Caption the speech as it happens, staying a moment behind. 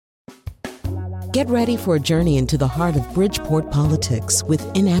Get ready for a journey into the heart of Bridgeport politics with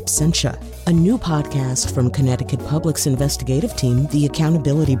In Absentia, a new podcast from Connecticut Public's investigative team, The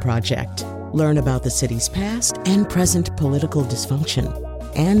Accountability Project. Learn about the city's past and present political dysfunction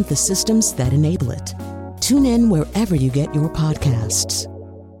and the systems that enable it. Tune in wherever you get your podcasts.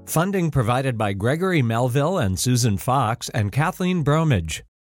 Funding provided by Gregory Melville and Susan Fox and Kathleen Bromage.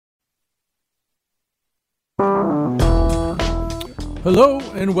 Hello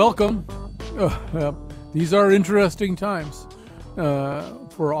and welcome. These are interesting times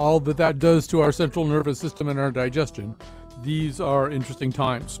for all that does to our central nervous system and our digestion. These are interesting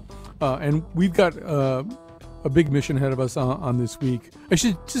times. And we've got a big mission ahead of us on this week. I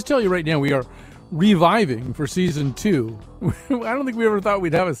should just tell you right now, we are reviving for season 2. I don't think we ever thought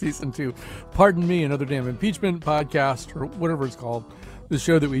we'd have a season 2. Pardon me, another damn impeachment podcast or whatever it's called. The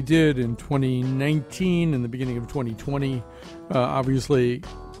show that we did in 2019 and the beginning of 2020. Obviously,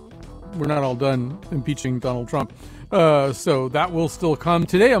 we're not all done impeaching Donald Trump. So that will still come.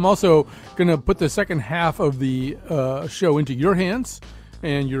 Today, I'm also going to put the second half of the show into your hands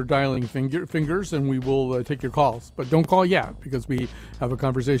and your dialing fingers, and we will take your calls. But don't call yet, because we have a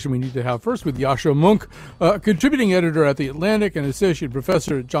conversation we need to have first with Yascha Mounk, contributing editor at The Atlantic, an associate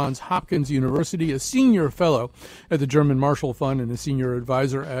professor at Johns Hopkins University, a senior fellow at the German Marshall Fund, and a senior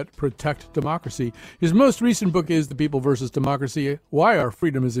advisor at Protect Democracy. His most recent book is The People versus Democracy, Why Our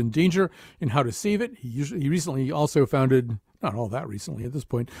Freedom is in Danger and How to Save It. He recently also founded, not all that recently at this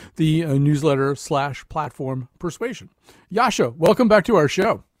point, the newsletter/platform Persuasion. Yascha, welcome back to our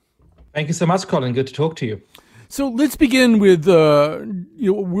show. Thank you so much, Colin. Good to talk to you. So let's begin with, we're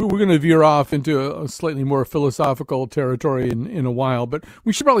going to veer off into a slightly more philosophical territory in a while, but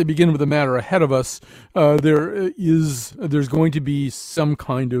we should probably begin with the matter ahead of us. There's going to be some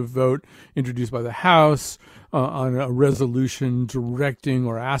kind of vote introduced by the House on a resolution directing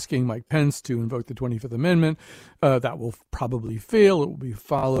or asking Mike Pence to invoke the 25th Amendment. That will probably fail. It will be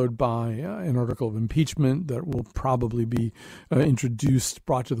followed by an article of impeachment that will probably be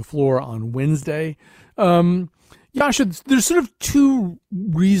brought to the floor on Wednesday. Yascha, there's sort of two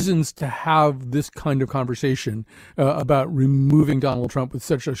reasons to have this kind of conversation about removing Donald Trump with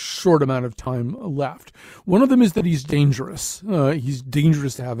such a short amount of time left. One of them is that he's dangerous. He's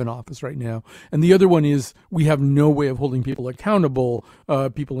dangerous to have in office right now. And the other one is we have no way of holding people accountable,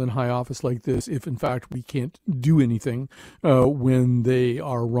 people in high office like this, if in fact we can't do anything when they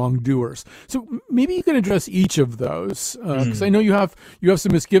are wrongdoers. So maybe you can address each of those, because I know you have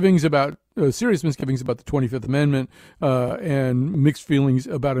some misgivings about serious misgivings about the 25th Amendment and mixed feelings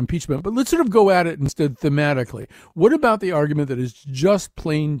about impeachment. But let's sort of go at it instead thematically. What about the argument that it's just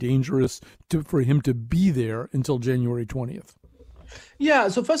plain dangerous for him to be there until January 20th? Yeah,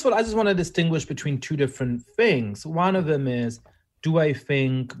 so first of all, I just want to distinguish between two different things. One of them is, do I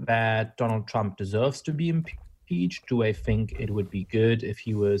think that Donald Trump deserves to be impeached? Do I think it would be good if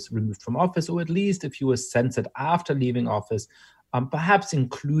he was removed from office, or at least if he was censored after leaving office? Perhaps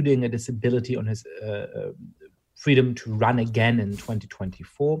including a disability on his freedom to run again in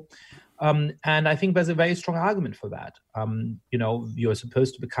 2024. And I think there's a very strong argument for that. You're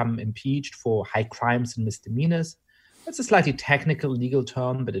supposed to become impeached for high crimes and misdemeanors. That's a slightly technical legal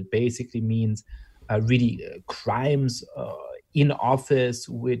term, but it basically means crimes in office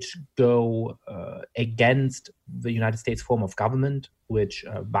which go against the United States form of government, which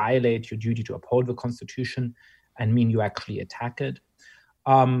violate your duty to uphold the Constitution and mean you actually attack it.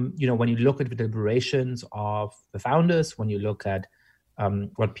 When you look at the deliberations of the founders, when you look at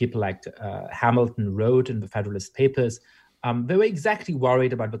what people like Hamilton wrote in the Federalist Papers, they were exactly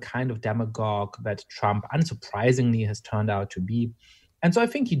worried about the kind of demagogue that Trump, unsurprisingly, has turned out to be. And so I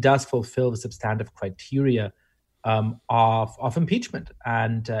think he does fulfill the substantive criteria of impeachment.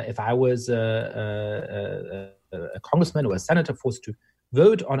 And if I was a congressman or a senator forced to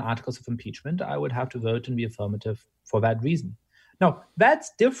vote on articles of impeachment, I would have to vote in the affirmative for that reason. Now,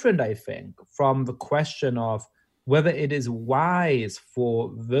 that's different, I think, from the question of whether it is wise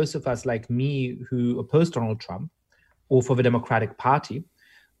for those of us like me who oppose Donald Trump or for the Democratic Party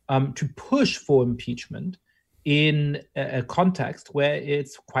to push for impeachment in a context where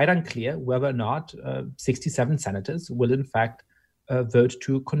it's quite unclear whether or not 67 senators will in fact vote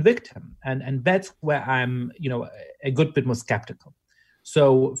to convict him. And that's where I'm, a good bit more skeptical.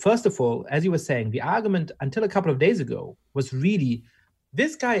 So first of all, as you were saying, the argument until a couple of days ago was really,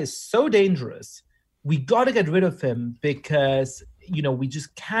 this guy is so dangerous, we got to get rid of him because, we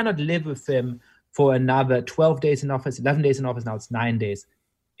just cannot live with him for another 12 days in office, 11 days in office, now it's 9 days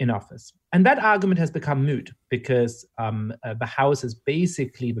in office. And that argument has become moot because the House is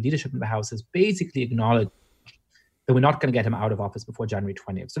basically, the leadership in the House has basically acknowledged that we're not going to get him out of office before January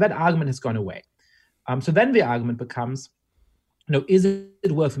 20th. So that argument has gone away. So then the argument becomes, is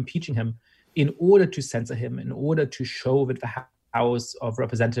it worth impeaching him in order to censor him, in order to show that the House of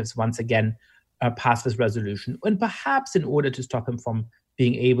Representatives once again passed this resolution, and perhaps in order to stop him from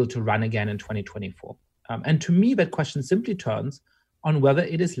being able to run again in 2024? And to me, that question simply turns on whether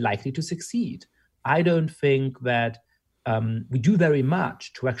it is likely to succeed. I don't think that we do very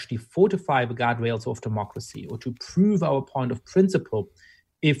much to actually fortify the guardrails of democracy or to prove our point of principle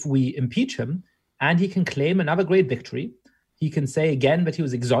if we impeach him, and he can claim another great victory. He can say again that he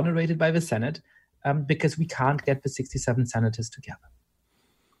was exonerated by the Senate because we can't get the 67 senators together.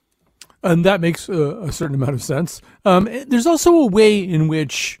 And that makes a certain amount of sense. There's also a way in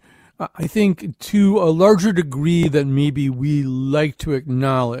which I think, to a larger degree than maybe we like to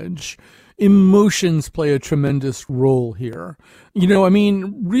acknowledge, emotions play a tremendous role here.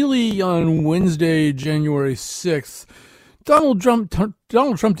 Really on Wednesday, January 6th, Donald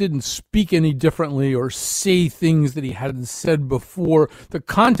Trump didn't speak any differently or say things that he hadn't said before. The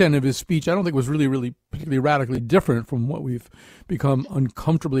content of his speech, I don't think, was really particularly radically different from what we've become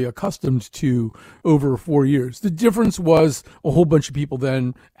uncomfortably accustomed to over 4 years. The difference was a whole bunch of people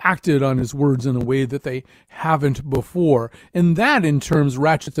then acted on his words in a way that they haven't before. And that, in terms,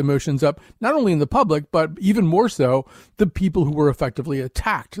 ratchets emotions up, not only in the public, but even more so, the people who were effectively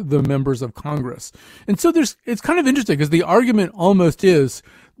attacked, the members of Congress. And so it's kind of interesting, because the argument almost is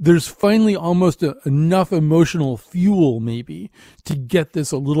there's finally almost enough emotional fuel maybe to get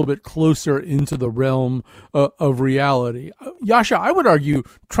this a little bit closer into the realm of reality. Yascha, I would argue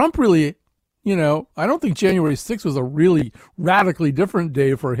Trump really, I don't think January 6th was a really radically different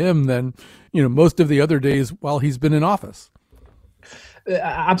day for him than, most of the other days while he's been in office.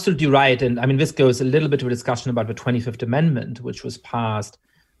 Absolutely right. And this goes a little bit to a discussion about the 25th Amendment, which was passed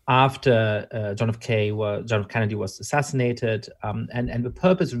after John F. Kennedy was assassinated. And the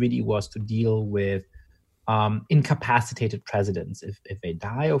purpose really was to deal with incapacitated presidents, if they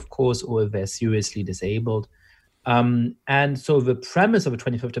die, of course, or if they're seriously disabled. And so the premise of the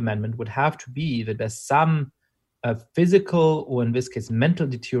 25th Amendment would have to be that there's some physical, or in this case, mental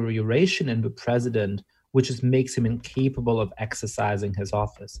deterioration in the president, which just makes him incapable of exercising his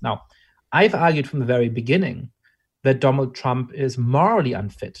office. Now, I've argued from the very beginning that Donald Trump is morally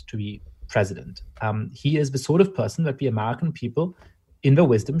unfit to be president. He is the sort of person that the American people, in their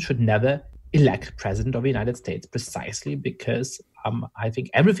wisdom, should never elect president of the United States, precisely because I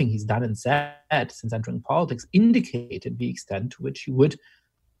think everything he's done and said since entering politics indicated the extent to which he would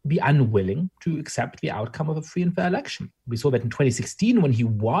be unwilling to accept the outcome of a free and fair election. We saw that in 2016 when he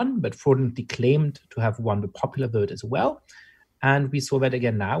won, but fraudulently claimed to have won the popular vote as well. And we saw that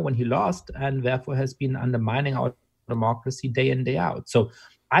again now when he lost, and therefore has been undermining our democracy day in, day out. So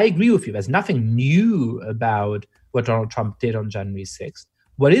I agree with you. There's nothing new about what Donald Trump did on January 6th.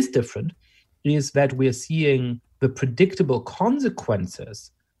 What is different is that we're seeing the predictable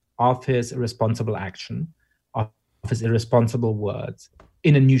consequences of his irresponsible action, of his irresponsible words,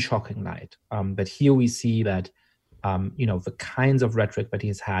 in a new shocking light. But here we see that, the kinds of rhetoric that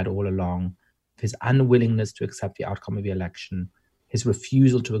he's had all along, his unwillingness to accept the outcome of the election, his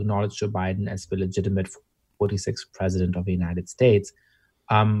refusal to acknowledge Joe Biden as the legitimate 46th president of the United States,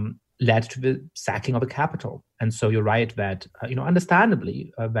 led to the sacking of the Capitol. And so you're right that,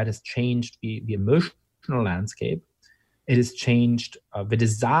 understandably, that has changed the emotional landscape. It has changed the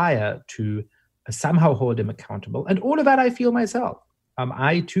desire to somehow hold him accountable. And all of that I feel myself.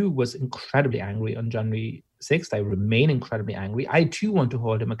 I, too, was incredibly angry on January 6th. I remain incredibly angry. I, too, want to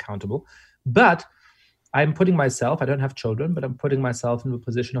hold him accountable. But I'm putting myself, I don't have children, but I'm putting myself in the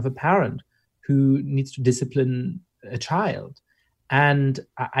position of a parent who needs to discipline a child. And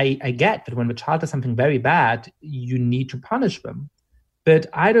I get that when the child does something very bad, you need to punish them. But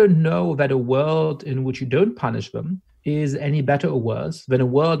I don't know that a world in which you don't punish them is any better or worse than a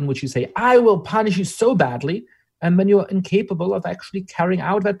world in which you say, I will punish you so badly, and then you're incapable of actually carrying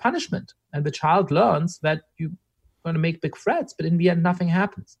out that punishment. And the child learns that you're going to make big threats, but in the end, nothing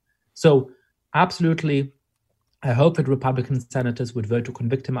happens. So absolutely, I hope that Republican senators would vote to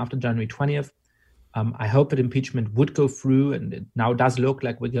convict him after January 20th. I hope that impeachment would go through, and it now does look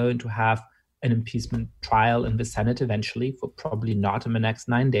like we're going to have an impeachment trial in the Senate eventually, for probably not in the next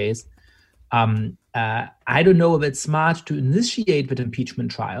 9 days. I don't know if it's smart to initiate that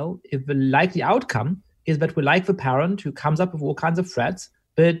impeachment trial if the likely outcome is that we're like the parent who comes up with all kinds of threats,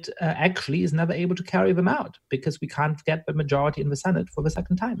 but actually is never able to carry them out because we can't get the majority in the Senate for the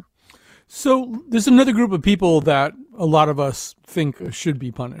second time. So there's another group of people that a lot of us think should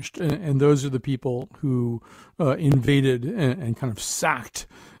be punished, and those are the people who invaded and kind of sacked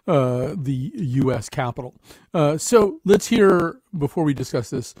the U.S. Capitol. So let's hear, before we discuss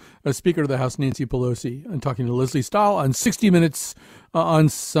this, Speaker of the House Nancy Pelosi and talking to Leslie Stahl on 60 Minutes on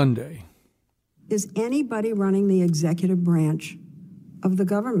Sunday. Is anybody running the executive branch of the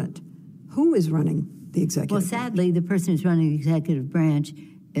government? Who is running the executive branch? Well, sadly, the person who's running the executive branch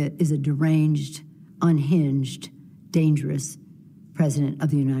is a deranged, unhinged, dangerous president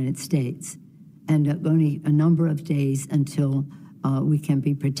of the United States. And only a number of days until we can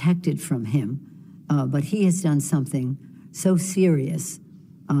be protected from him. But he has done something so serious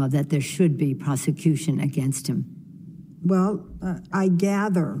that there should be prosecution against him. Well, I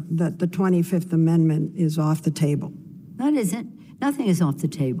gather that the 25th Amendment is off the table. No, it isn't. Nothing is off the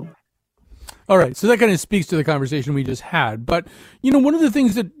table. All right, so that kind of speaks to the conversation we just had. But one of the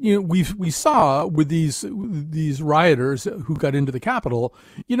things that we saw with these rioters who got into the Capitol,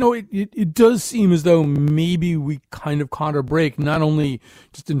 it does seem as though maybe we kind of caught a break, not only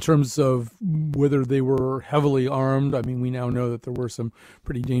just in terms of whether they were heavily armed. I mean, we now know that there were some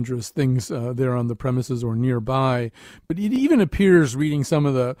pretty dangerous things there on the premises or nearby. But it even appears, reading some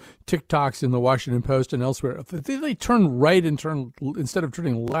of the TikToks in the Washington Post and elsewhere, they turn right and turn instead of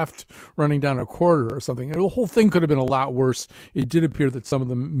turning left, running down a corridor or something. The whole thing could have been a lot worse. It did appear that some of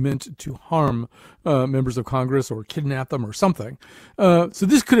them meant to harm members of Congress or kidnap them or something. So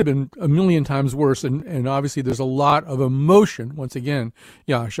this could have been a million times worse. And obviously there's a lot of emotion, once again,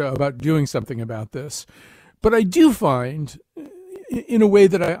 Yasha, about doing something about this. But I do find, in a way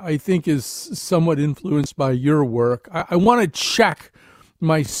that I think is somewhat influenced by your work, I want to check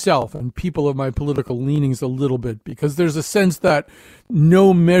myself and people of my political leanings a little bit, because there's a sense that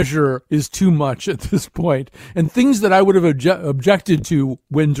no measure is too much at this point. And things that I would have objected to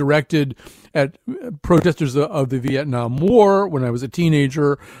when directed at protesters of the Vietnam War when I was a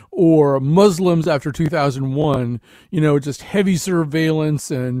teenager, or Muslims after 2001, just heavy surveillance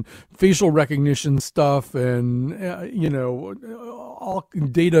and facial recognition stuff and, all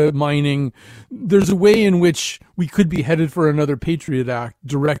data mining. There's a way in which we could be headed for another Patriot Act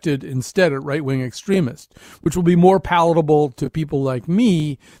directed instead at right-wing extremists, which will be more palatable to people like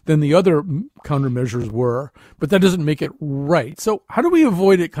me than the other countermeasures were. But that doesn't make it right. So how do we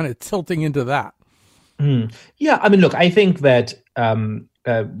avoid it kind of tilting into that? Yeah, I mean, look, I think that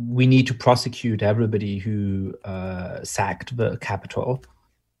we need to prosecute everybody who sacked the Capitol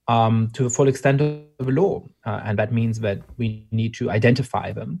to the full extent of the law. And that means that we need to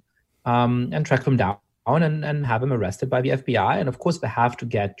identify them and track them down and have them arrested by the FBI. And of course, they have to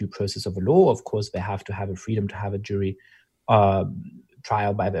get due process of the law. Of course, they have to have a freedom to have a jury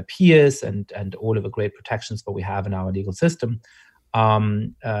trial by their peers and all of the great protections that we have in our legal system.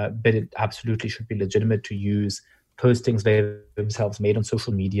 But it absolutely should be legitimate to use postings they themselves made on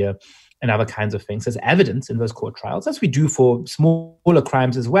social media and other kinds of things as evidence in those court trials, as we do for smaller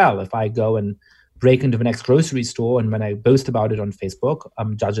crimes as well. If I go and break into the next grocery store and when I boast about it on Facebook,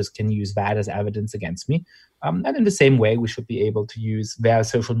 judges can use that as evidence against me. And in the same way, we should be able to use their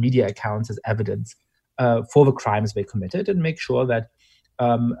social media accounts as evidence for the crimes they committed and make sure that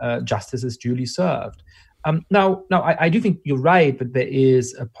justice is duly served. Now, I do think you're right, but there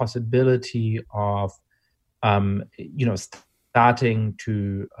is a possibility of, starting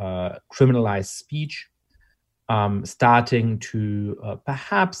to criminalize speech, starting to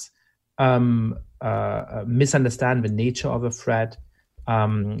perhaps misunderstand the nature of a threat,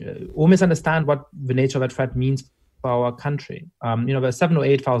 or misunderstand what the nature of that threat means for our country. There are 7,000 or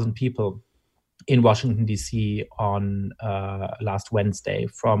 8,000 people in Washington, D.C. on last Wednesday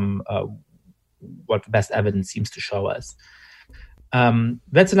from what the best evidence seems to show us.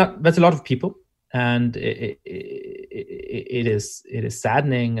 That's a lot of people, and it is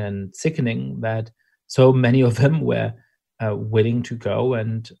saddening and sickening that so many of them were willing to go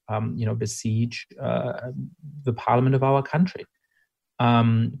and besiege the parliament of our country.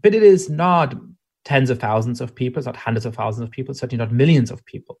 But it is not tens of thousands of people, it's not hundreds of thousands of people, certainly not millions of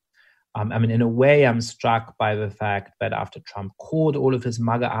people. In a way, I'm struck by the fact that after Trump called all of his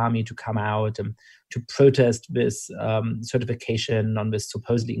MAGA army to come out and to protest this certification on this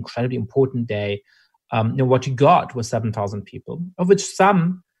supposedly incredibly important day, what you got was 7,000 people, of which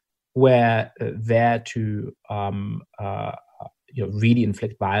some were there to really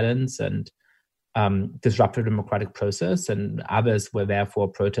inflict violence and disrupt the democratic process, and others were there for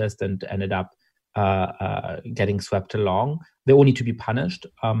protest and ended up getting swept along. They all need to be punished.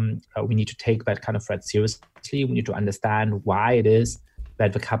 We need to take that kind of threat seriously. We need to understand why it is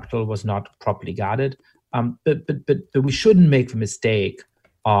that the Capitol was not properly guarded. But we shouldn't make the mistake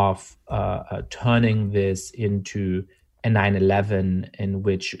of turning this into a 9/11 in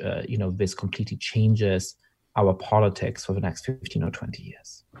which this completely changes our politics for the next 15 or 20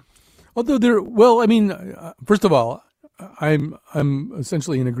 years. Although first of all, I'm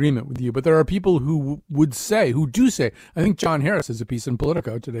essentially in agreement with you, but there are people who do say, I think John Harris has a piece in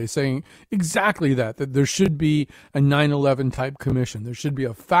Politico today saying exactly that there should be a 9/11 type commission. There should be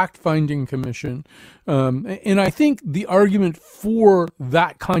a fact-finding commission. And I think the argument for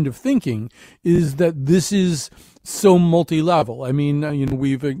that kind of thinking is that this is so multi-level. I mean,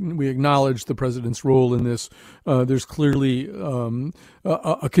 we acknowledge the president's role in this. There's clearly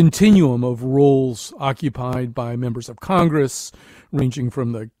a continuum of roles occupied by members of Congress, ranging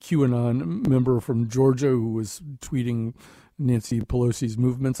from the QAnon member from Georgia who was tweeting Nancy Pelosi's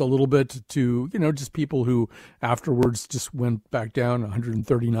movements a little bit to, just people who afterwards just went back down.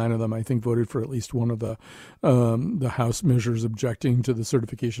 139 of them, I think, voted for at least one of the House measures objecting to the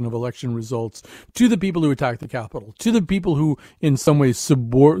certification of election results, to the people who attacked the Capitol, to the people who in some ways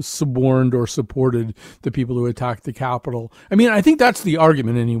suborned or supported the people who attacked the Capitol. I mean, I think that's the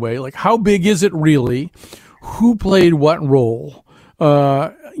argument anyway. Like, how big is it really? Who played what role?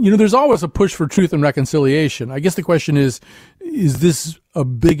 There's always a push for truth and reconciliation. I guess the question is this a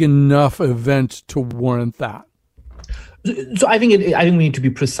big enough event to warrant that? So I think we need to be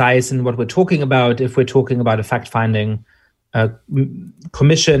precise in what we're talking about. If we're talking about a fact-finding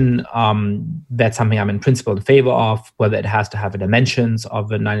commission, that's something I'm in principle in favor of. Whether it has to have the dimensions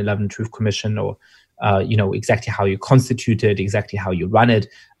of a 9/11 Truth Commission or exactly how you constitute it, exactly how you run it,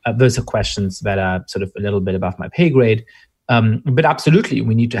 those are questions that are sort of a little bit above my pay grade. But absolutely,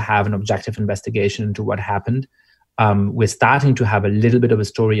 we need to have an objective investigation into what happened. We're starting to have a little bit of a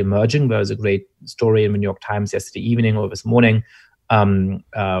story emerging. There was a great story in the New York Times yesterday evening or this morning,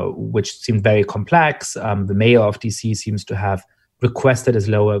 which seemed very complex. The mayor of DC seems to have requested as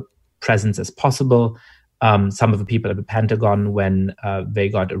low a presence as possible. Some of the people at the Pentagon, when they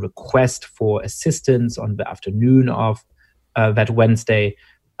got a request for assistance on the afternoon of that Wednesday,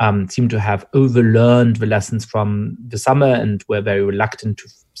 seem to have overlearned the lessons from the summer and were very reluctant to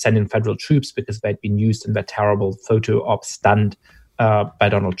send in federal troops because they'd been used in that terrible photo op stunt by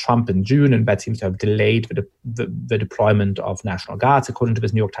Donald Trump in June, and that seems to have delayed the deployment of National Guards, according to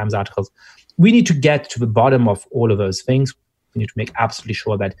this New York Times articles. We need to get to the bottom of all of those things. We need to make absolutely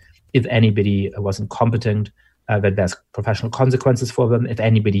sure that if anybody was incompetent, that there's professional consequences for them. If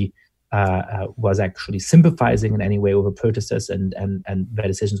anybody was actually sympathizing in any way with the protesters and their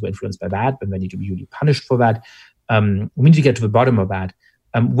decisions were influenced by that, then they need to be duly punished for that. We need to get to the bottom of that.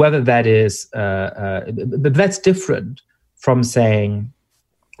 Whether that is, but that's different from saying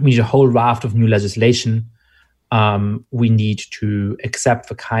we need a whole raft of new legislation. We need to accept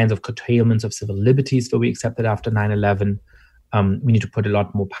the kinds of curtailments of civil liberties that we accepted after 9/11. We need to put a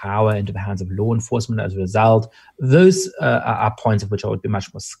lot more power into the hands of law enforcement as a result. Those are points of which I would be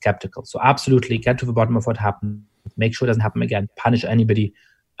much more skeptical. So absolutely get to the bottom of what happened, make sure it doesn't happen again, punish anybody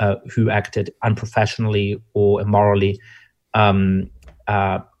who acted unprofessionally or immorally,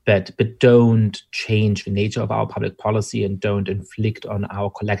 but don't change the nature of our public policy and don't inflict on our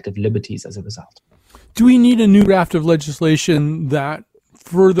collective liberties as a result. Do we need a new draft of legislation that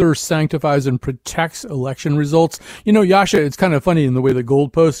further sanctifies and protects election results? Yascha, it's kind of funny in the way the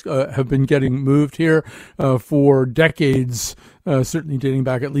goalposts have been getting moved here for decades, certainly dating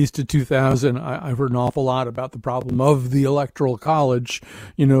back at least to 2000. I've heard an awful lot about the problem of the Electoral College,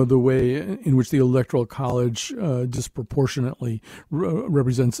 the way in which the Electoral College disproportionately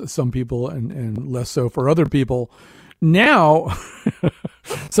represents some people and less so for other people. Now,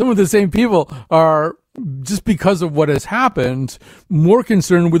 some of the same people are, just because of what has happened, more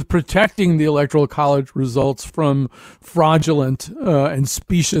concerned with protecting the Electoral College results from fraudulent and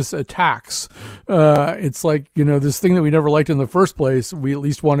specious attacks. It's like, this thing that we never liked in the first place, we at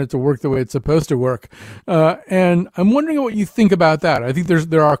least want it to work the way it's supposed to work. And I'm wondering what you think about that. I think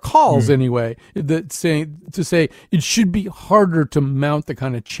there are calls anyway that say it should be harder to mount the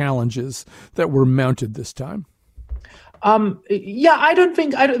kind of challenges that were mounted this time. I don't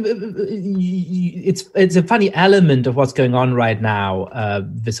think it's a funny element of what's going on right now,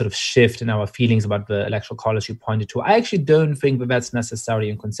 the sort of shift in our feelings about the Electoral College you pointed to. I actually don't think that that's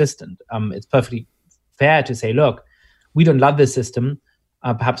necessarily inconsistent. It's perfectly fair to say, look, we don't love this system.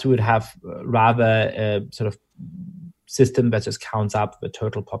 Perhaps we would have rather a sort of system that just counts up the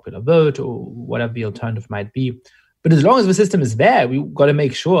total popular vote or whatever the alternative might be. But as long as the system is there, we've got to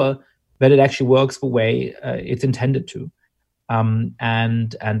make sure that it actually works the way it's intended to,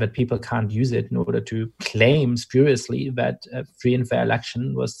 and that people can't use it in order to claim spuriously that a free and fair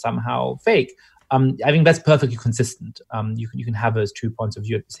election was somehow fake. I think that's perfectly consistent. You can have those 2 points of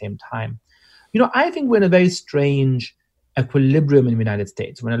view at the same time. I think we're in a very strange equilibrium in the United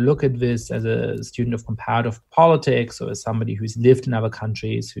States. When I look at this as a student of comparative politics, or as somebody who's lived in other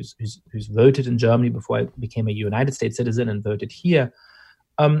countries, who's voted in Germany before I became a United States citizen and voted here,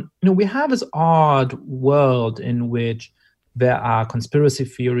 we have this odd world in which there are conspiracy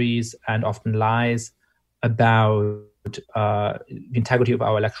theories and often lies about the integrity of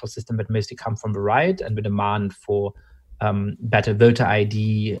our electoral system that mostly come from the right, and the demand for better voter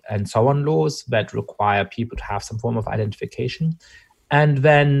ID and so on laws that require people to have some form of identification. And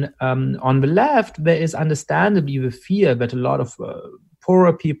then on the left, there is understandably the fear that a lot of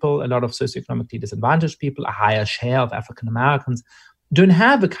poorer people, a lot of socioeconomically disadvantaged people, a higher share of African Americans don't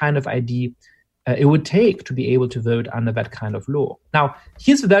have the kind of ID it would take to be able to vote under that kind of law. Now,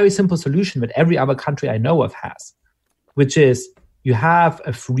 here's a very simple solution that every other country I know of has, which is you have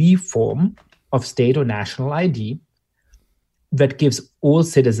a free form of state or national ID that gives all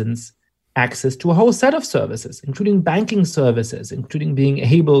citizens access to a whole set of services, including banking services, including being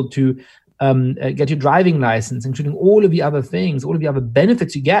able to get your driving license, including all of the other things, all of the other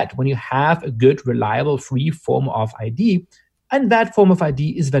benefits you get when you have a good, reliable, free form of ID. And that form of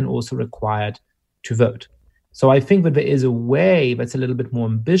ID is then also required to vote. So I think that there is a way that's a little bit more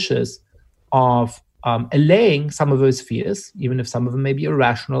ambitious of allaying some of those fears, even if some of them may be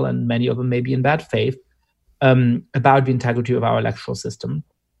irrational and many of them may be in bad faith, about the integrity of our electoral system,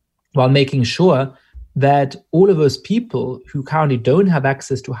 while making sure that all of those people who currently don't have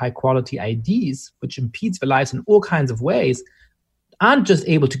access to high quality IDs, which impedes their lives in all kinds of ways, aren't just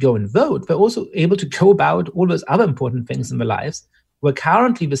able to go and vote, they're also able to go about all those other important things in their lives, where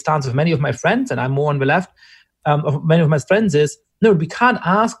currently the stance of many of my friends, and I'm more on the left, of many of my friends is, no, we can't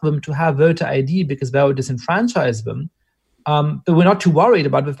ask them to have voter ID because that would disenfranchise them. But we're not too worried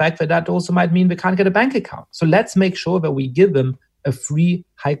about the fact that that also might mean they can't get a bank account. So let's make sure that we give them a free,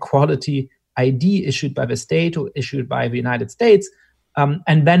 high-quality ID issued by the state or issued by the United States,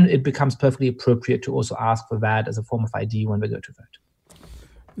 and then it becomes perfectly appropriate to also ask for that as a form of ID when they go to vote.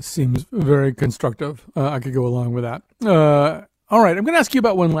 Seems very constructive. I could go along with that. All right, I'm going to ask you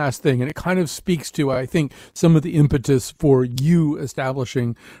about one last thing, and it kind of speaks to, I think, some of the impetus for you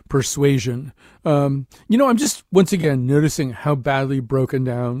establishing persuasion. I'm just, once again, noticing how badly broken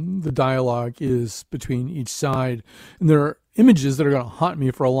down the dialogue is between each side. And there are images that are going to haunt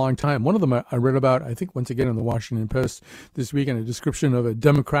me for a long time. One of them I read about, I think, once again in the Washington Post this weekend, a description of a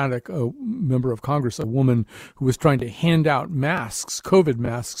Democratic member of Congress, a woman who was trying to hand out masks, COVID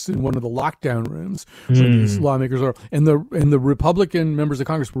masks, in one of the lockdown rooms where these lawmakers are. And the Republican members of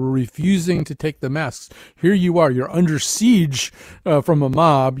Congress were refusing to take the masks. Here you are, you're under siege from a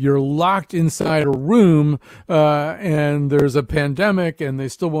mob, you're locked inside a room, and there's a pandemic, and they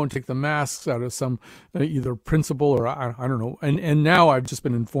still won't take the masks out of some either principle or I don't know. And now I've just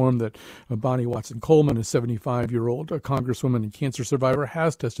been informed that Bonnie Watson-Coleman, a 75-year-old congresswoman and cancer survivor,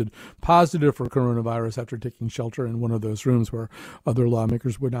 has tested positive for coronavirus after taking shelter in one of those rooms where other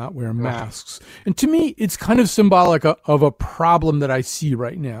lawmakers would not wear masks. And to me, it's kind of symbolic of a problem that I see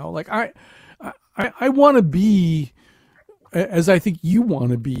right now. Like I want to be, as I think you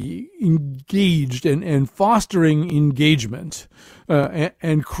want to be, engaged and fostering engagement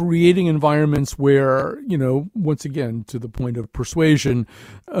and creating environments where, once again, to the point of persuasion,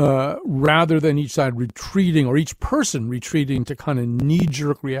 rather than each side retreating or each person retreating to kind of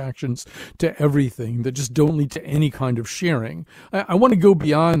knee-jerk reactions to everything that just don't lead to any kind of sharing. I want to go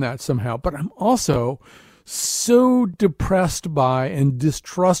beyond that somehow, but I'm also so depressed by and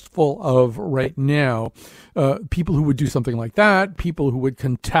distrustful of right now people who would do something like that, people who would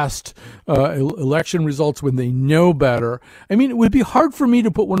contest election results when they know better. I mean, it would be hard for me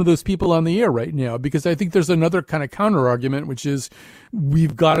to put one of those people on the air right now, because I think there's another kind of counter argument, which is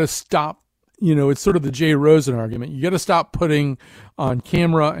we've got to stop. It's sort of the Jay Rosen argument. You got to stop putting on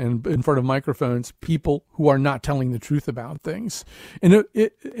camera and in front of microphones people who are not telling the truth about things. And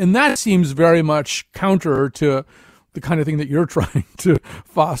and that seems very much counter to the kind of thing that you're trying to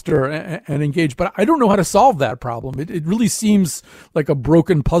foster and engage. But I don't know how to solve that problem. It really seems like a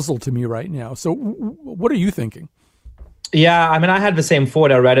broken puzzle to me right now. So what are you thinking? Yeah, I mean, I had the same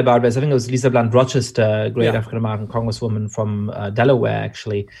thought. I read about this. I think it was Lisa Blunt Rochester, great African-American congresswoman from Delaware,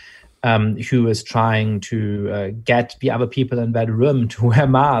 actually, who was trying to get the other people in that room to wear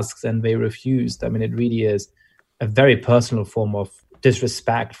masks, and they refused. I mean, it really is a very personal form of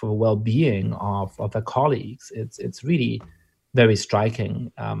disrespect for the well-being of their colleagues. It's really very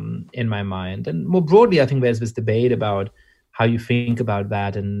striking in my mind. And more broadly, I think there's this debate about how you think about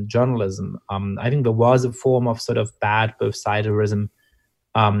that in journalism. I think there was a form of sort of bad both-siderism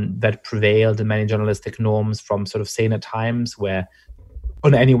that prevailed in many journalistic norms from sort of saner times, where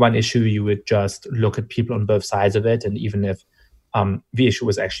on any one issue, you would just look at people on both sides of it. And even if the issue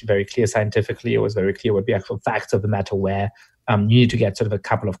was actually very clear scientifically, it was very clear what the actual facts of the matter were, you need to get sort of a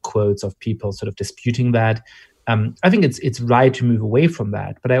couple of quotes of people sort of disputing that. I think it's right to move away from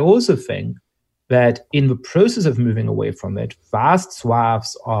that. But I also think that in the process of moving away from it, vast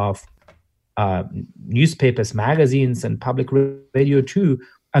swaths of newspapers, magazines, and public radio too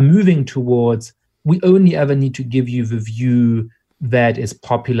are moving towards, we only ever need to give you the view that is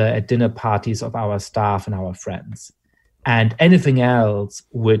popular at dinner parties of our staff and our friends. And anything else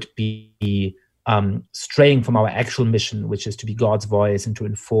would be straying from our actual mission, which is to be God's voice and to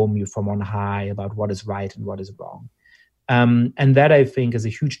inform you from on high about what is right and what is wrong. And that, I think, is a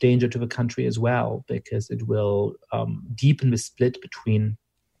huge danger to the country as well, because it will deepen the split between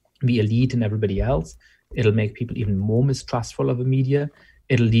the elite and everybody else. It'll make people even more mistrustful of the media.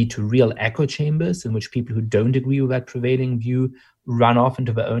 It'll lead to real echo chambers in which people who don't agree with that prevailing view run off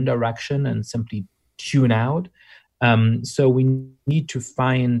into their own direction and simply tune out. So we need to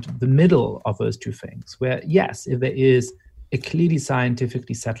find the middle of those two things, where, yes, if there is a clearly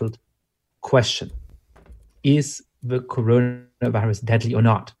scientifically settled question, is the coronavirus deadly or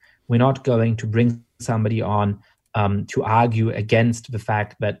not? We're not going to bring somebody on to argue against the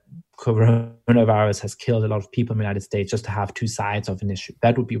fact that coronavirus has killed a lot of people in the United States just to have two sides of an issue.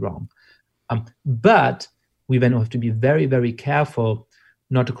 That would be wrong. But we then have to be very, very careful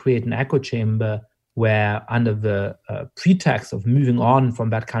not to create an echo chamber where, under the pretext of moving on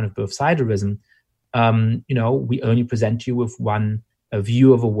from that kind of both-siderism, we only present you with one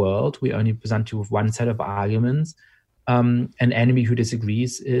view of a world. We only present you with one set of arguments. An enemy who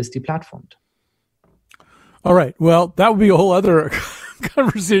disagrees is deplatformed. All right. Well, that would be a whole other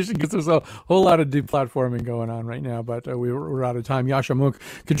conversation, because there's a whole lot of deplatforming going on right now, but we're out of time. Yascha Mounk,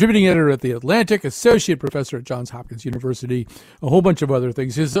 contributing editor at The Atlantic, associate professor at Johns Hopkins University, a whole bunch of other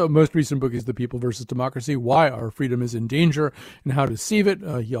things. His most recent book is The People versus Democracy, Why Our Freedom is in Danger and How to Save It.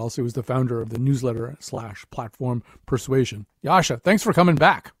 He also is the founder of the newsletter/platform Persuasion. Yascha, thanks for coming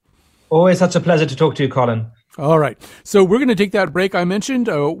back. Always such a pleasure to talk to you, Colin. All right. So we're going to take that break I mentioned.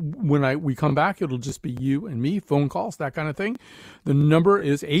 When we come back, it'll just be you and me, phone calls, that kind of thing. The number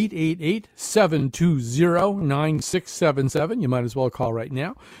is 888-720-9677. You might as well call right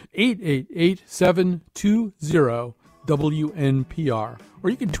now. 888-720-WNPR. Or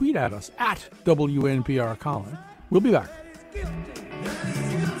you can tweet at us at WNPR Colin. We'll be back.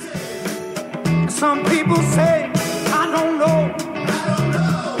 Some people say, I don't know.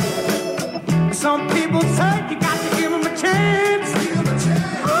 Some people say you got to give him a chance.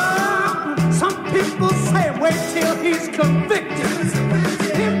 Some people say wait till he's convicted.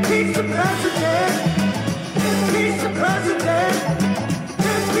 Impeach the president. Impeach the president.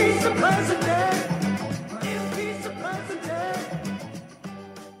 Impeach the president. Impeach the president.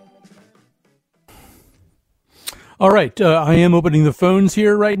 All right. I am opening the phones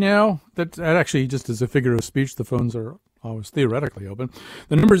here right now. That actually just as a figure of speech, the phones are always theoretically open.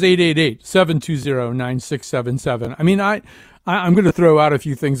 The number is 888-720-9677. I mean, I'm going to throw out a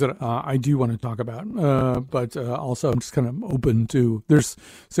few things that I do want to talk about, but also I'm just kind of open to, there's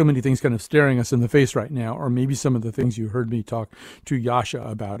so many things kind of staring us in the face right now, or maybe some of the things you heard me talk to Yascha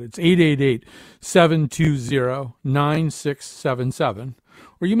about. It's 888-720-9677.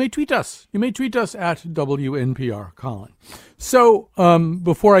 Or you may tweet us. You may tweet us at WNPR Colin. So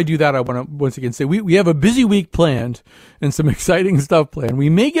before I do that, I want to once again say we have a busy week planned and some exciting stuff planned. We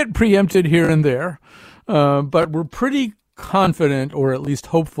may get preempted here and there, but we're pretty confident, or at least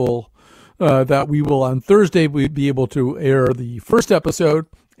hopeful, that we will on Thursday be able to air the first episode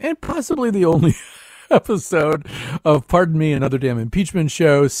and possibly the only episode of Pardon Me, Another Damn Impeachment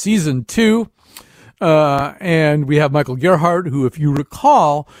Show, Season 2. And we have Michael Gerhardt, who, if you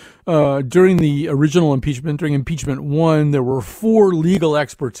recall, during the original impeachment, during impeachment 1, there were 4 legal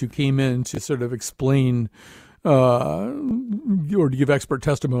experts who came in to sort of explain or to give expert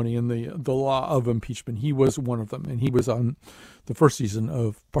testimony in the law of impeachment. He was one of them, and he was on the first season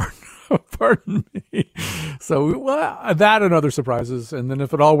of Pardon Me. So that and other surprises. And then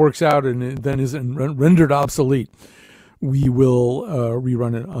if it all works out and it then isn't rendered obsolete, we will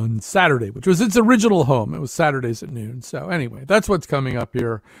rerun it on Saturday, which was its original home. It was Saturdays at noon. So anyway, that's what's coming up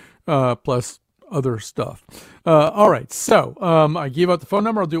here, plus other stuff. All right, so I gave out the phone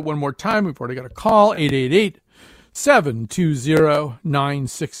number. I'll do it one more time. We've already got a call,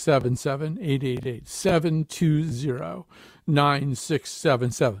 888-720-9677,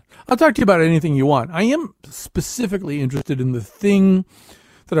 888-720-9677. I'll talk to you about anything you want. I am specifically interested in the thing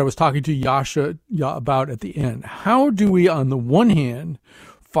that I was talking to Yascha about at the end. How do we, on the one hand,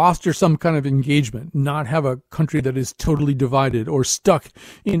 foster some kind of engagement, not have a country that is totally divided or stuck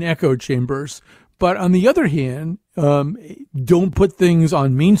in echo chambers. But on the other hand, don't put things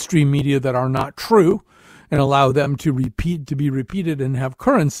on mainstream media that are not true and allow them to be repeated and have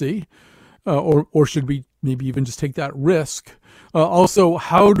currency. Or should we maybe even just take that risk? Also,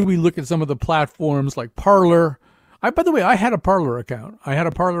 how do we look at some of the platforms like Parler? By the way, I had a Parler account. I had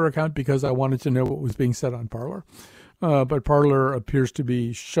a Parler account because I wanted to know what was being said on Parler. But Parler appears to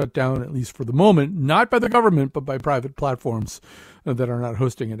be shut down, at least for the moment, not by the government, but by private platforms that are not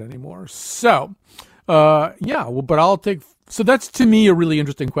hosting it anymore. So, but so that's to me a really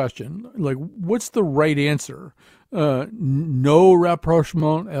interesting question. Like, what's the right answer? No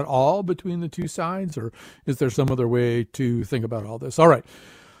rapprochement at all between the two sides, or is there some other way to think about all this? All right.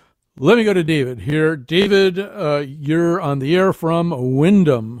 Let me go to David here. David, you're on the air from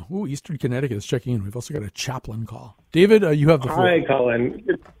Windham. Ooh, Eastern Connecticut is checking in. We've also got a chaplain call. David, you have the floor. Hi, Colin.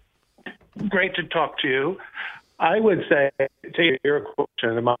 Great to talk to you. I would say, to your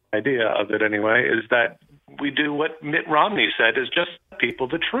question, and my idea of it anyway, is that we do what Mitt Romney said, is just tell people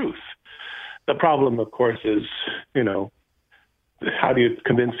the truth. The problem, of course, is, how do you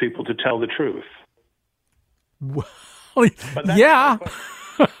convince people to tell the truth? Well, yeah.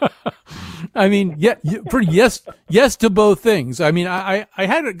 I mean, yes to both things. I mean, I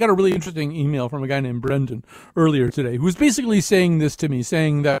got a really interesting email from a guy named Brendan earlier today who was basically saying this to me,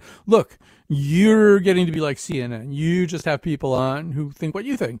 saying that, look, you're getting to be like CNN. You just have people on who think what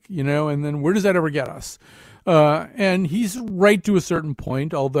you think, and then where does that ever get us? And he's right to a certain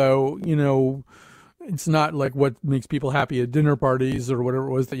point, although, it's not like what makes people happy at dinner parties or whatever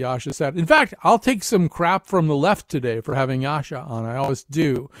it was that Yasha said. In fact, I'll take some crap from the left today for having Yasha on. I always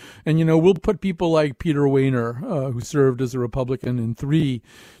do. And, we'll put people like Peter Wehner, who served as a Republican in 3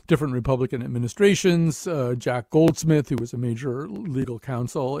 different Republican administrations, Jack Goldsmith, who was a major legal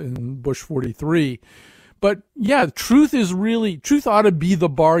counsel in Bush 43. But, yeah, truth ought to be the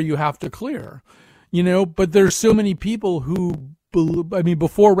bar you have to clear, but there's so many people who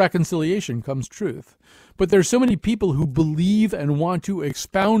before reconciliation comes truth. But there's so many people who believe and want to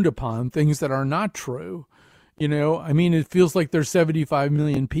expound upon things that are not true. It feels like there's 75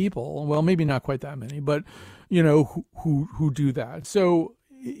 million people. Well, maybe not quite that many, but, who do that. So,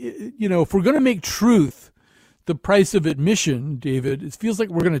 if we're going to make truth the price of admission, David, it feels like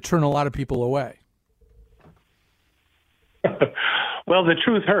we're going to turn a lot of people away. Well, the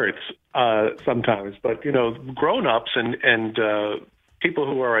truth hurts sometimes, but grown-ups and people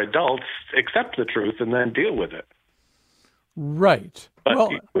who are adults accept the truth and then deal with it. Right. But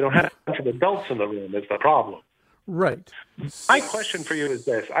we don't have a bunch of adults in the room. Is the problem? Right. My question for you is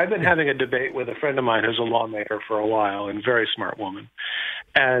this: I've been having a debate with a friend of mine who's a lawmaker for a while and a very smart woman,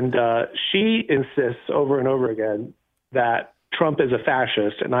 and she insists over and over again that Trump is a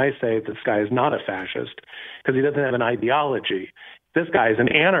fascist, and I say this guy is not a fascist because he doesn't have an ideology. This guy is an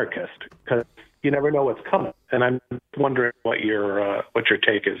anarchist because you never know what's coming. And I'm wondering what your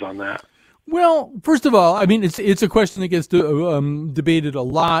take is on that. Well, first of all, it's a question that gets debated a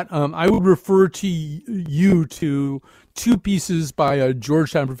lot. I would refer to you to 2 pieces by a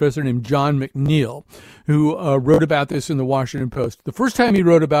Georgetown professor named John McNeil, who wrote about this in the Washington Post. The first time he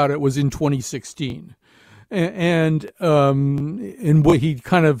wrote about it was in 2016. And what he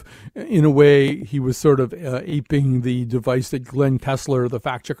kind of, in a way, he was sort of aping the device that Glenn Kessler, the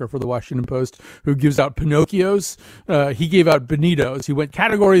fact checker for the Washington Post, who gives out Pinocchios, he gave out Bonitos. He went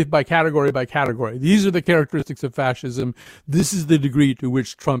category by category by category. These are the characteristics of fascism. This is the degree to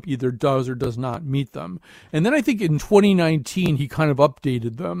which Trump either does or does not meet them. And then I think in 2019, he kind of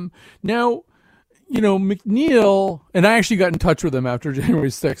updated them. Now, McNeil, and I actually got in touch with him after January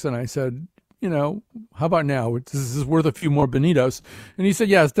 6th, and I said, how about now? This is worth a few more Bonitos. And he said,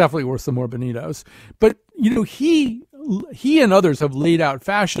 yeah, it's definitely worth some more Bonitos. But, he and others have laid out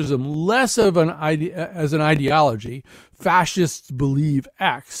fascism less of as an ideology. Fascists believe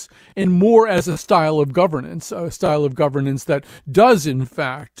X, and more as a style of governance that does, in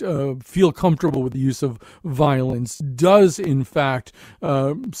fact, feel comfortable with the use of violence, does, in fact,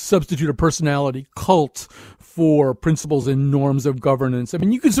 substitute a personality cult for principles and norms of governance.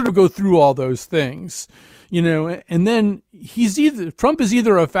 You can sort of go through all those things, and then Trump is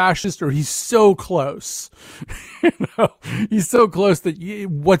either a fascist or he's so close, he's so close that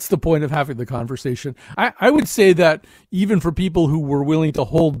what's the point of having the conversation? I would say that even for people who were willing to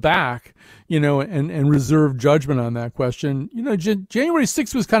hold back, and reserve judgment on that question, January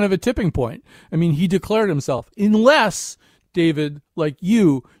 6th was kind of a tipping point. He declared himself, unless David, like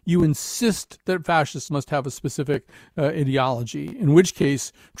you insist that fascists must have a specific ideology, in which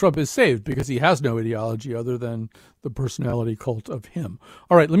case Trump is saved because he has no ideology other than the personality cult of him.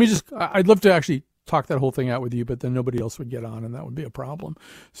 All right, I'd love to actually talk that whole thing out with you, but then nobody else would get on, and that would be a problem.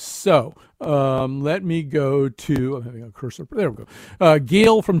 So let me go to, I'm having a cursor. There we go.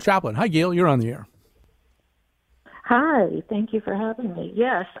 Gail from Chaplin. Hi, Gail. You're on the air. Hi. Thank you for having me.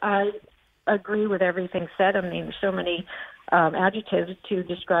 Yes, I agree with everything said. I mean, so many adjectives to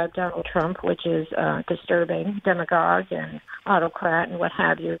describe Donald Trump, which is disturbing, demagogue, and autocrat, and what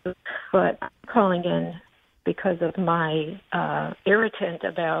have you. But I'm calling in because of my irritant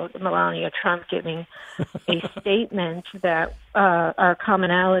about Melania Trump giving a statement that our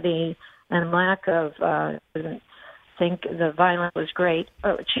commonality and lack of doesn't think the violence was great.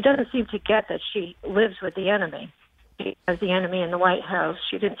 She doesn't seem to get that she lives with the enemy. She has the enemy in the White House.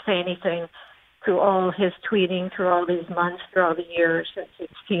 She didn't say anything through all his tweeting, through all these months, through all the years since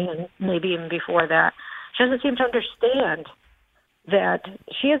 16, and maybe even before that. She doesn't seem to understand that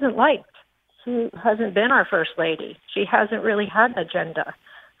she isn't liked. She hasn't been our first lady. She hasn't really had an agenda.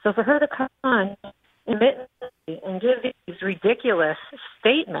 So for her to come on and give these ridiculous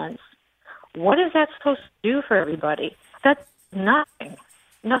statements, what is that supposed to do for everybody? That's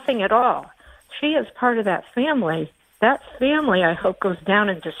nothing at all. She is part of that family. That family, I hope, goes down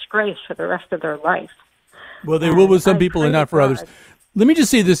in disgrace for the rest of their life. Well, they will with some people and not for others. Let me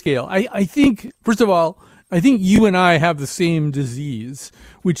just say this, Gail. I think, first of all, I think you and I have the same disease,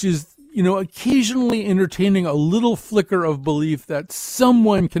 which is, occasionally entertaining a little flicker of belief that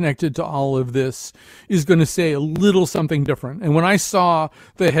someone connected to all of this is going to say a little something different. And when I saw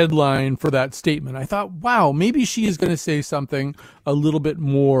the headline for that statement, I thought, wow, maybe she is going to say something a little bit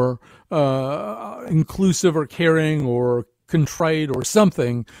more inclusive or caring or contrite or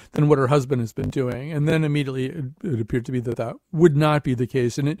something than what her husband has been doing. And then immediately it appeared to be that would not be the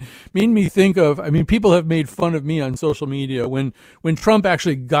case. And it made me think of, people have made fun of me on social media when Trump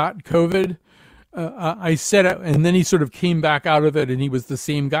actually got COVID. I said, and then he sort of came back out of it and he was the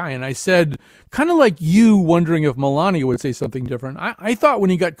same guy. And I said, kind of like you wondering if Melania would say something different. I thought when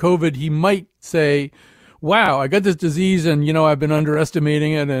he got COVID, he might say, wow, I got this disease and, I've been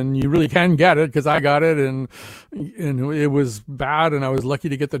underestimating it and you really can get it because I got it and it was bad and I was lucky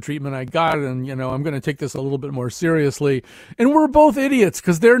to get the treatment I got and, I'm going to take this a little bit more seriously. And we're both idiots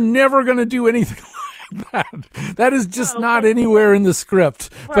because they're never going to do anything like that. That is just not anywhere in the script.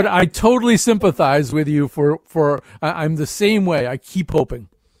 Right. But I totally sympathize with you for I'm the same way. I keep hoping.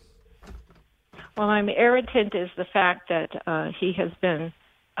 Well, I'm irritant is the fact that he has been,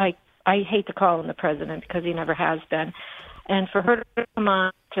 I hate to call him the president because he never has been. And for her to come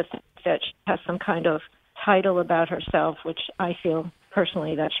on to think that she has some kind of title about herself, which I feel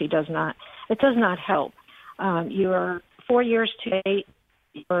personally that she does not, it does not help. You are 4 years too late.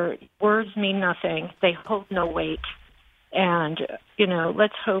 Your words mean nothing. They hold no weight. And,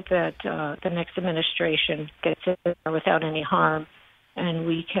 let's hope that the next administration gets in there without any harm and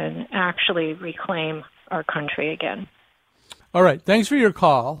we can actually reclaim our country again. All right. Thanks for your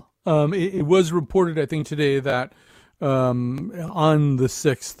call. It was reported, I think, today that on the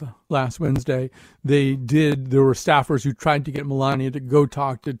 6th, last Wednesday, there were staffers who tried to get Melania to go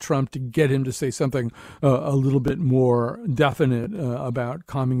talk to Trump to get him to say something a little bit more definite about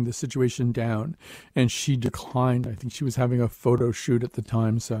calming the situation down. And she declined. I think she was having a photo shoot at the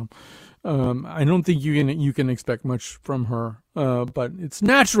time. So I don't think you can expect much from her. But it's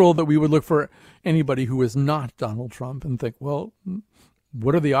natural that we would look for anybody who is not Donald Trump and think, well,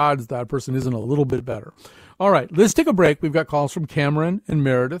 what are the odds that person isn't a little bit better? All right, let's take a break. We've got calls from Cameron and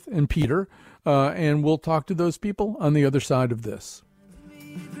Meredith and Peter, and we'll talk to those people on the other side of this.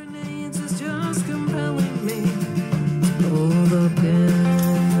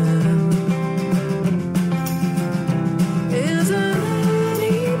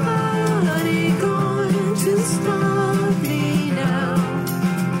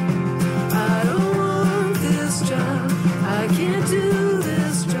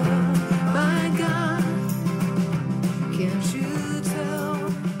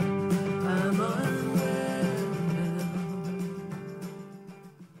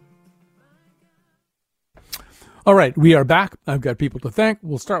 All right, we are back. I've got people to thank.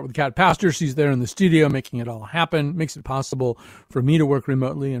 We'll start with Kat Pastor. She's there in the studio making it all happen, makes it possible for me to work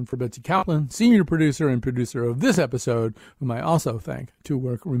remotely, and for Betsy Kaplan, senior producer and producer of this episode, whom I also thank, to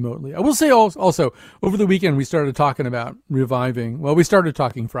work remotely. I will say also, over the weekend we started talking about reviving. Well, we started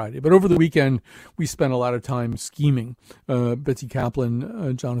talking Friday, but over the weekend we spent a lot of time scheming, Betsy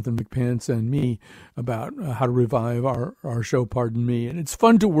Kaplan, Jonathan McPants, and me, about how to revive our show, Pardon Me. And it's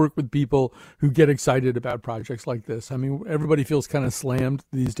fun to work with people who get excited about projects like like this. I mean, everybody feels kind of slammed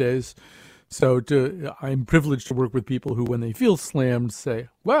these days. So I'm privileged to work with people who, when they feel slammed, say,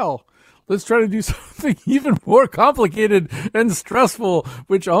 well, let's try to do something even more complicated and stressful,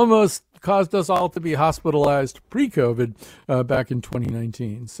 which almost caused us all to be hospitalized pre-COVID back in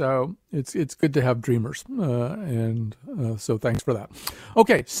 2019. So it's good to have dreamers. So thanks for that.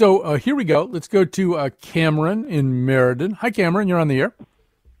 Okay, so here we go. Let's go to Cameron in Meriden. Hi, Cameron. You're on the air.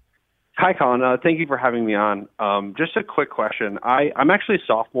 Hi, Colin. Thank you for having me on. Just a quick question. I'm actually a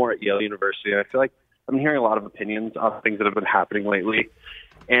sophomore at Yale University. I feel like I'm hearing a lot of opinions on things that have been happening lately.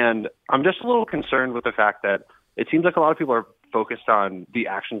 And I'm just a little concerned with the fact that it seems like a lot of people are focused on the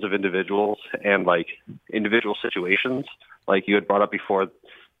actions of individuals and like individual situations, like you had brought up before,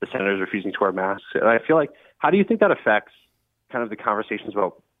 the senators refusing to wear masks. And I feel like, how do you think that affects kind of the conversations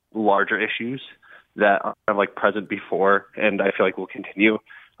about larger issues that are kind of like present before, and I feel like will continue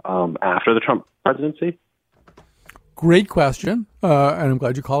after the Trump presidency? Great question, and I'm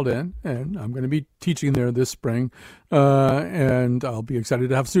glad you called in, and I'm going to be teaching there this spring, and I'll be excited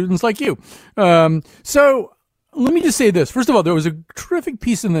to have students like you. So let me just say this. First of all, there was a terrific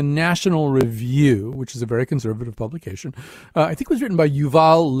piece in the National Review, which is a very conservative publication. I think it was written by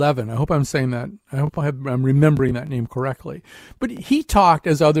Yuval Levin. I hope I'm saying that. I hope I'm remembering that name correctly. But he talked,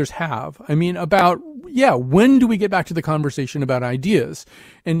 as others have, about, when do we get back to the conversation about ideas?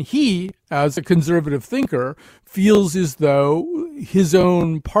 And he, as a conservative thinker, feels as though his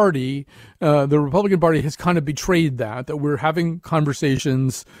own party, the Republican Party, has kind of betrayed that we're having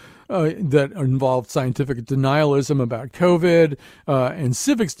conversations that involved scientific denialism about COVID and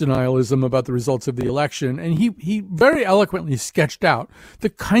civics denialism about the results of the election. And he very eloquently sketched out the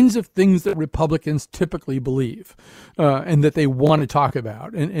kinds of things that Republicans typically believe and that they want to talk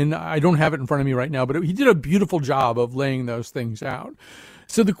about. And I don't have it in front of me right now, but he did a beautiful job of laying those things out.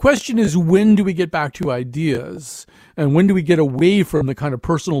 So the question is, when do we get back to ideas? And when do we get away from the kind of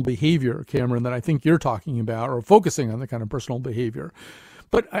personal behavior, Cameron, that I think you're talking about, or focusing on the kind of personal behavior?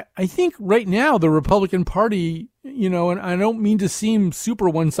 But I think right now the Republican Party, and I don't mean to seem super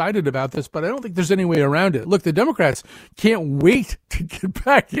one-sided about this, but I don't think there's any way around it. Look, the Democrats can't wait to get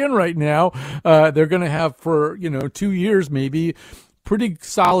back in right now. They're going to have for, 2 years maybe pretty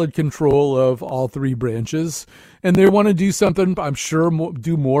solid control of all three branches. And they want to do something, I'm sure,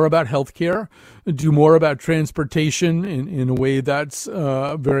 do more about healthcare, do more about transportation in a way that's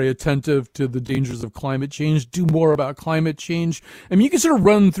very attentive to the dangers of climate change, do more about climate change. You can sort of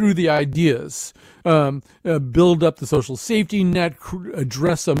run through the ideas, build up the social safety net,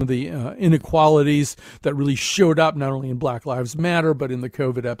 address some of the inequalities that really showed up not only in Black Lives Matter, but in the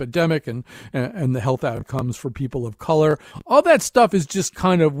COVID epidemic and the health outcomes for people of color. All that stuff is just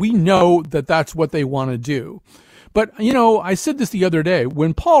kind of, we know that that's what they want to do. But, I said this the other day,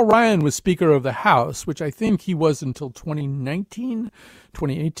 when Paul Ryan was Speaker of the House, which I think he was until 2019,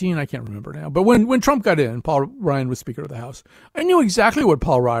 2018, I can't remember now. But when Trump got in, Paul Ryan was Speaker of the House. I knew exactly what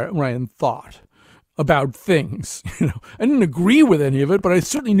Paul Ryan thought about things. I didn't agree with any of it, but I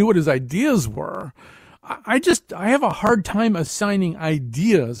certainly knew what his ideas were. I have a hard time assigning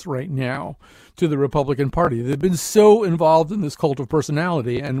ideas right now to the Republican Party. They've been so involved in this cult of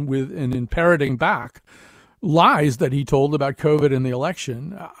personality and in parroting back lies that he told about COVID and the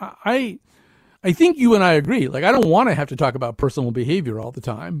election. I think you and I agree. I don't want to have to talk about personal behavior all the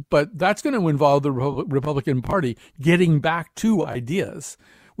time, but that's going to involve the Republican Party getting back to ideas,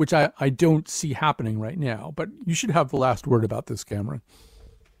 which I don't see happening right now. But you should have the last word about this, Cameron.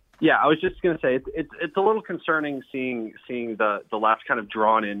 Yeah, I was just going to say it's a little concerning seeing the left kind of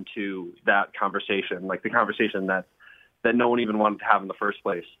drawn into that conversation, like the conversation that no one even wanted to have in the first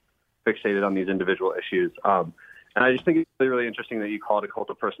place, fixated on these individual issues. And I just think it's really, really interesting that you call it a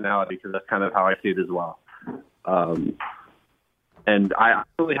cult of personality, because that's kind of how I see it as well. And I don't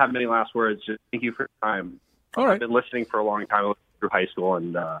really have many last words. Just thank you for your time. All right. I've been listening for a long time through high school,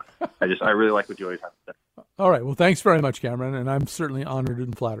 and I really like what you always have to say. All right. Well, thanks very much, Cameron. And I'm certainly honored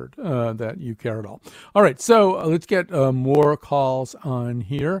and flattered that you care at all. All right. So let's get more calls on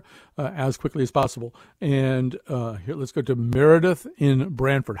here as quickly as possible. And here, let's go to Meredith in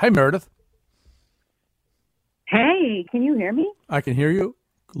Brantford. Hi, Meredith. Hey, can you hear me? I can hear you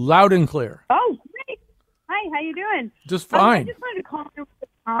loud and clear. Oh, great. Hi, how you doing? Just fine. I just wanted to call in with a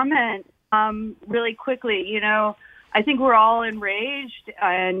comment really quickly. I think we're all enraged,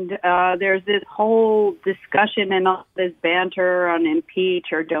 and there's this whole discussion and all this banter on impeach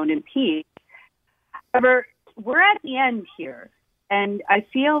or don't impeach. However, we're at the end here, and I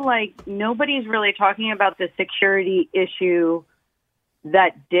feel like nobody's really talking about the security issue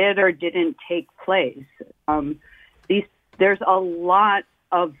that did or didn't take place. There's a lot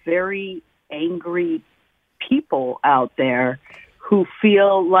of very angry people out there who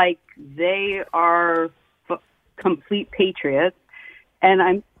feel like they are complete patriots.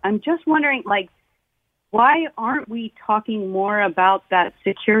 And I'm just wondering, like, why aren't we talking more about that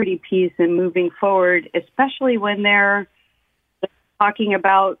security piece and moving forward, especially when they're talking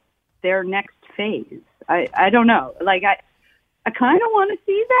about their next phase? I don't know. Like, I kind of want to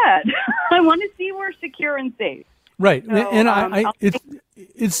see that. I want to see we're secure and safe. Right. So, and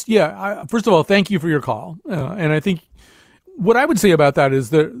first of all, thank you for your call. And I think what I would say about that is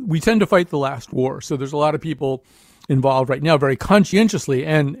that we tend to fight the last war. So there's a lot of people involved right now very conscientiously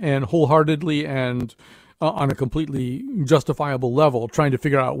and wholeheartedly and on a completely justifiable level, trying to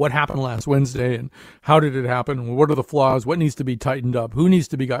figure out what happened last Wednesday and how did it happen, what are the flaws, what needs to be tightened up, who needs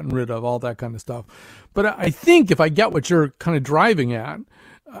to be gotten rid of, all that kind of stuff. But I think if I get what you're kind of driving at,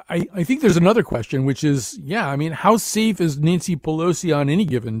 I think there's another question, which is, how safe is Nancy Pelosi on any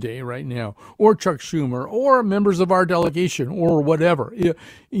given day right now, or Chuck Schumer, or members of our delegation, or whatever?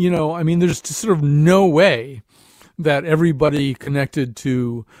 There's just sort of no way that everybody connected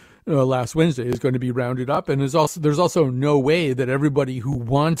to last Wednesday is going to be rounded up, and there's also no way that everybody who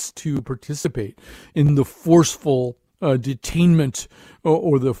wants to participate in the forceful detainment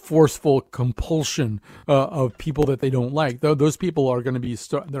or the forceful compulsion of people that they don't like. Those people are going to be,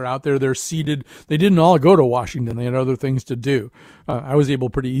 they're out there, they're seated. They didn't all go to Washington. They had other things to do. I was able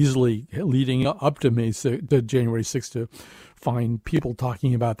pretty easily leading up to January 6th to find people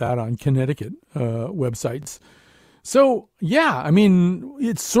talking about that on Connecticut websites. So,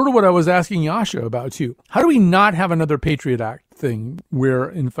 it's sort of what I was asking Yasha about, too. How do we not have another Patriot Act thing where,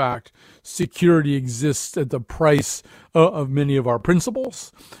 in fact, security exists at the price of many of our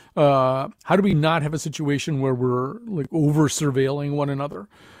principles? How do we not have a situation where we're like over-surveilling one another?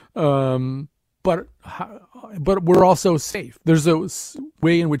 But we're also safe. There's a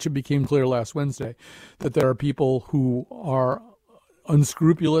way in which it became clear last Wednesday that there are people who are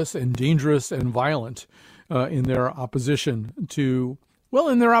unscrupulous and dangerous and violent in their opposition to what?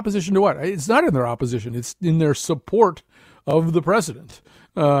 It's not in their opposition. It's in their support of the president.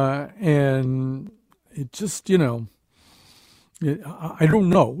 And it just, I don't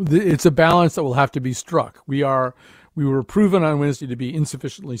know. It's a balance that will have to be struck. We were proven on Wednesday to be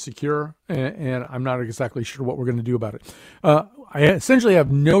insufficiently secure, and I'm not exactly sure what we're going to do about it. I essentially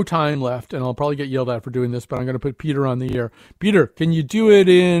have no time left, and I'll probably get yelled at for doing this, but I'm going to put Peter on the air. Peter, can you do it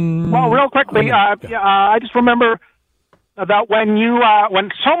in... Well, real quickly, I just remember about when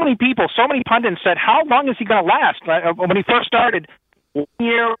so many people, so many pundits said, how long is he going to last? When he first started, 1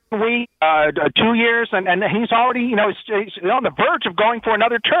 year, 2 years, and he's already, he's on the verge of going for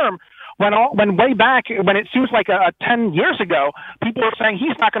another term. When way back, when it seems like 10 years ago, people were saying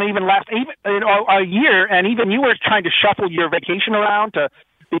he's not going to even last even a year, and even you were trying to shuffle your vacation around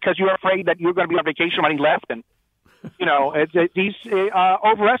because you were afraid that you were going to be on vacation when he left, and he's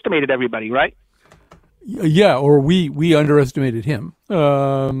overestimated everybody, right? Yeah, or we underestimated him.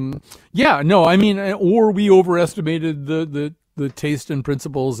 Or we overestimated the taste and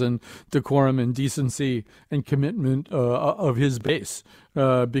principles and decorum and decency and commitment of his base,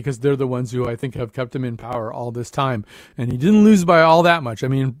 because they're the ones who I think have kept him in power all this time. And he didn't lose by all that much. I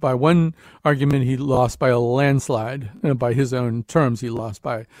mean, by one argument, he lost by a landslide. By his own terms, he lost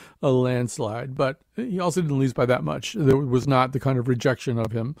by a landslide. But he also didn't lose by that much. There was not the kind of rejection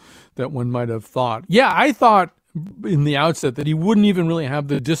of him that one might have thought. Yeah, I thought in the outset that he wouldn't even really have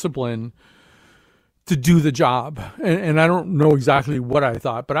the discipline to do the job. And I don't know exactly what I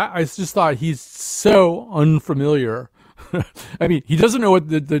thought, but I just thought he's so unfamiliar. I mean, he doesn't know what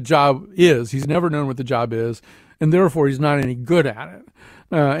the job is. He's never known what the job is, and therefore he's not any good at it.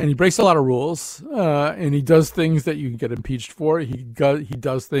 And he breaks a lot of rules, and he does things that you can get impeached for. He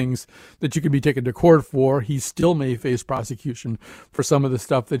does things that you can be taken to court for. He still may face prosecution for some of the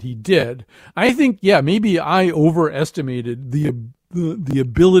stuff that he did. I think, maybe I overestimated the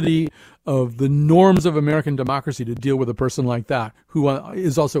ability of the norms of American democracy to deal with a person like that, who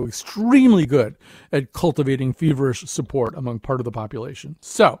is also extremely good at cultivating feverish support among part of the population.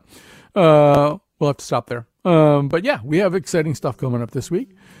 So we'll have to stop there. But we have exciting stuff coming up this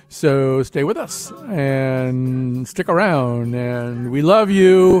week. So stay with us and stick around. And we love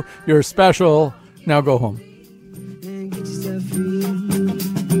you. You're special. Now go home. And get yourself free.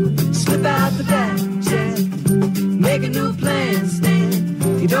 Slip out the back, Jack. Make a new plan,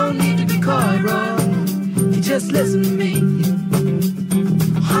 Stan. You don't need to be caught wrong. You just listen to me.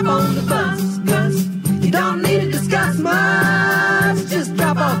 Hop on the bus, Gus. You don't need to discuss much. Just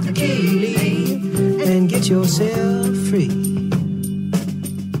drop off the key and get yourself